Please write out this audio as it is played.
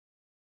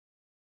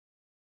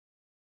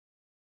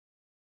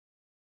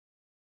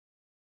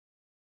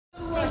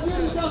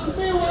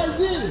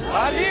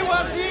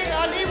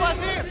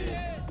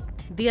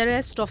The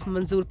arrest of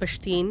Manzoor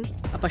Pashteen,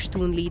 a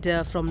Pashtun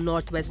leader from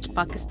northwest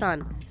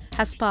Pakistan,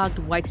 has sparked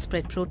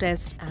widespread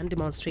protest and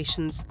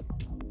demonstrations.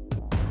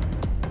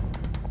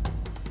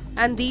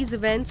 And these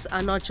events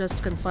are not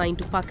just confined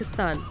to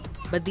Pakistan,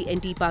 but the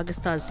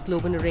anti-Pakistan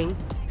sloganeering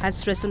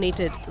has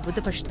resonated with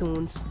the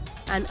Pashtuns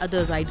and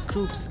other right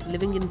groups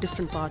living in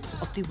different parts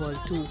of the world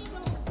too.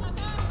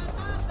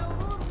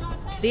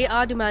 They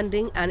are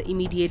demanding an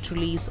immediate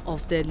release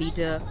of their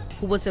leader,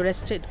 who was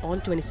arrested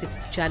on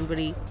 26th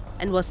January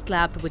and was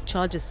slapped with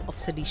charges of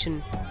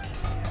sedition.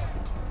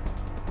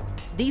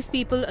 These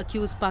people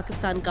accuse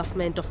Pakistan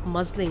government of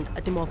muzzling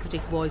a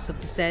democratic voice of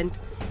dissent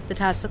that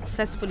has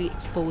successfully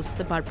exposed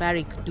the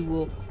barbaric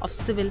duo of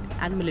civil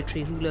and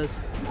military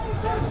rulers.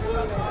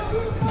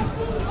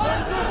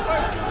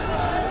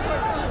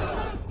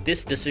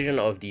 This decision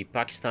of the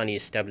Pakistani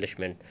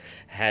establishment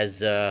has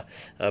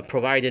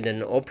provided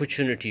an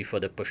opportunity for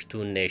the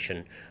Pashtun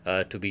nation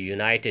to be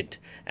united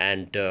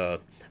and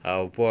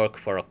work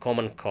for a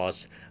common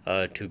cause,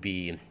 to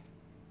be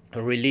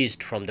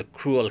released from the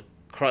cruel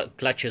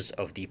clutches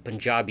of the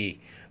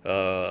Punjabi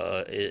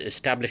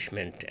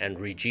establishment and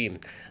regime.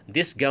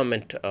 This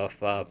government of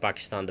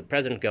Pakistan, the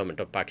present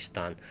government of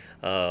Pakistan,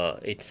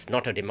 it's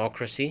not a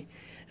democracy.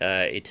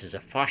 It is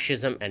a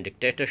fascism and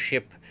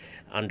dictatorship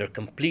under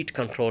complete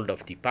control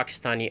of the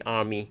Pakistani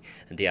army.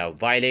 They are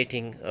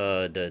violating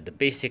the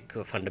basic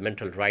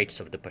fundamental rights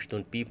of the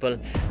Pashtun people.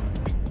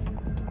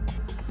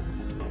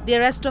 The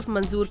arrest of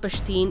Manzoor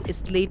Pashteen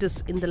is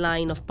latest in the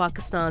line of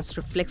Pakistan's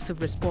reflexive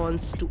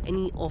response to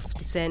any of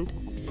dissent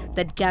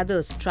that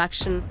gathers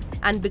traction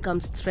and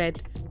becomes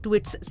threat to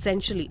its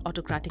essentially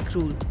autocratic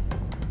rule.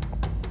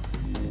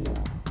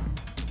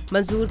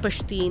 Manzoor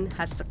Pashteen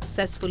has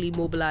successfully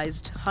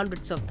mobilized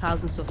hundreds of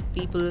thousands of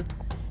people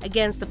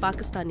against the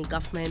Pakistani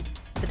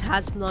government that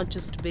has not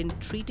just been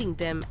treating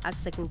them as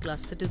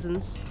second-class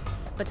citizens,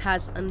 but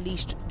has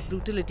unleashed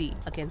brutality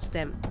against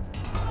them.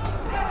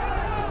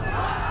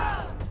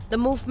 The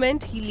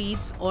movement he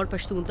leads, or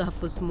Pashtun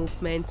Tahafuz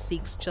movement,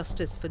 seeks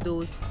justice for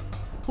those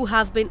who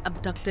have been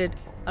abducted,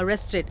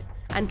 arrested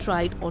and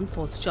tried on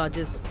false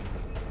charges.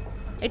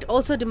 It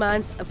also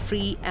demands a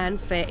free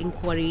and fair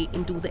inquiry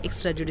into the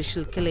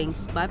extrajudicial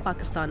killings by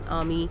Pakistan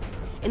Army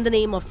in the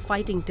name of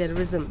fighting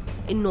terrorism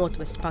in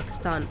northwest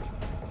Pakistan.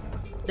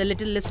 The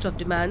little list of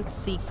demands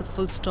seeks a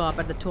full stop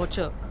at the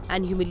torture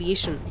and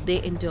humiliation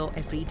they endure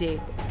every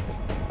day.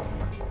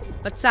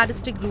 But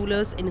sadistic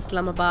rulers in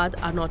Islamabad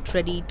are not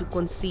ready to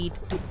concede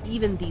to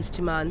even these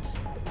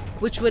demands,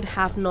 which would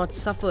have not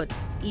suffered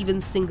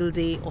even single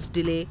day of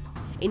delay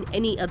in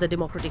any other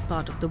democratic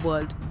part of the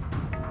world.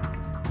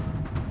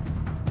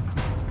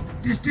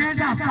 The state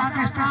of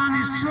Pakistan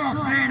is so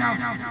afraid of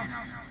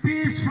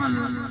peaceful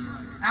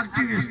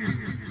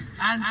activists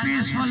and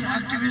peaceful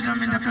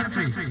activism in the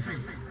country.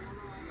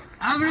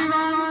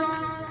 Everyone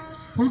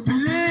who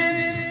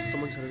believes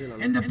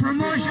in the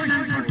promotion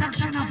and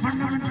protection of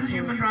fundamental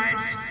human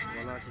rights,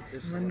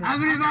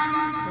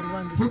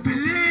 everyone who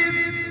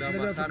believes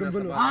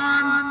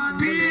on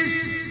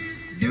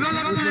peace,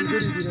 development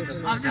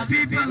of the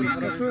people,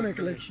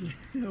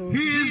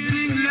 he is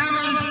being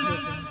labeled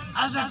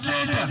as a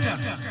traitor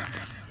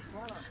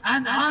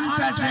and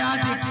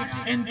unpatriotic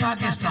in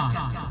Pakistan.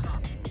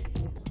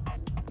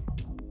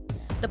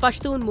 The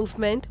Pashtun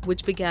movement,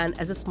 which began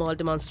as a small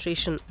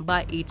demonstration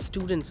by 8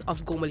 students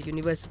of Gomal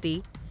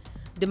University,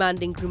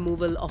 demanding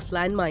removal of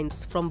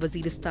landmines from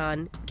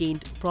Waziristan,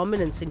 gained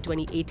prominence in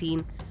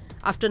 2018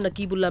 after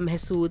Naqibullah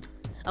Mahsood,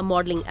 a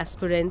modelling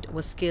aspirant,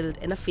 was killed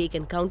in a fake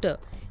encounter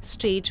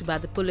staged by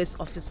the police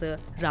officer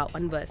Rao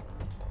Anwar.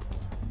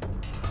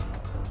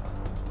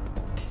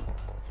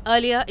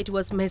 Earlier, it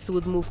was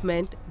Mahsood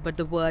movement, but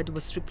the word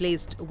was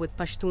replaced with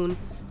Pashtun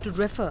to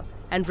refer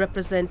and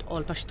represent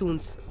all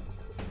Pashtuns.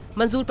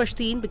 Manzoor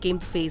Pashteen became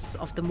the face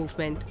of the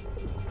movement.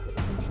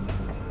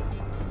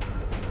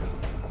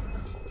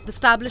 The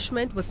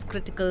establishment was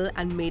critical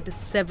and made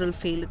several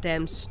failed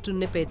attempts to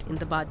nip it in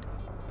the bud.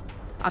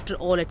 After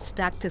all its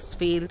tactics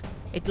failed,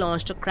 it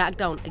launched a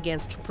crackdown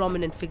against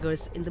prominent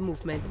figures in the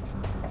movement.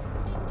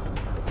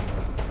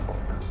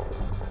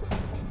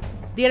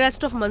 The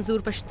arrest of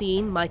Manzoor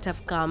Pashteen might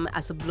have come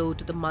as a blow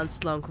to the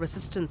months-long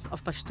resistance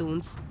of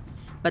Pashtuns,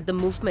 but the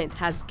movement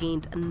has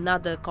gained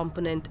another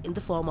component in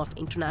the form of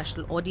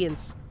international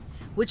audience,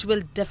 which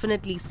will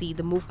definitely see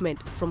the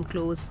movement from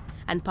close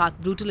and park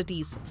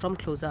brutalities from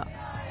closer.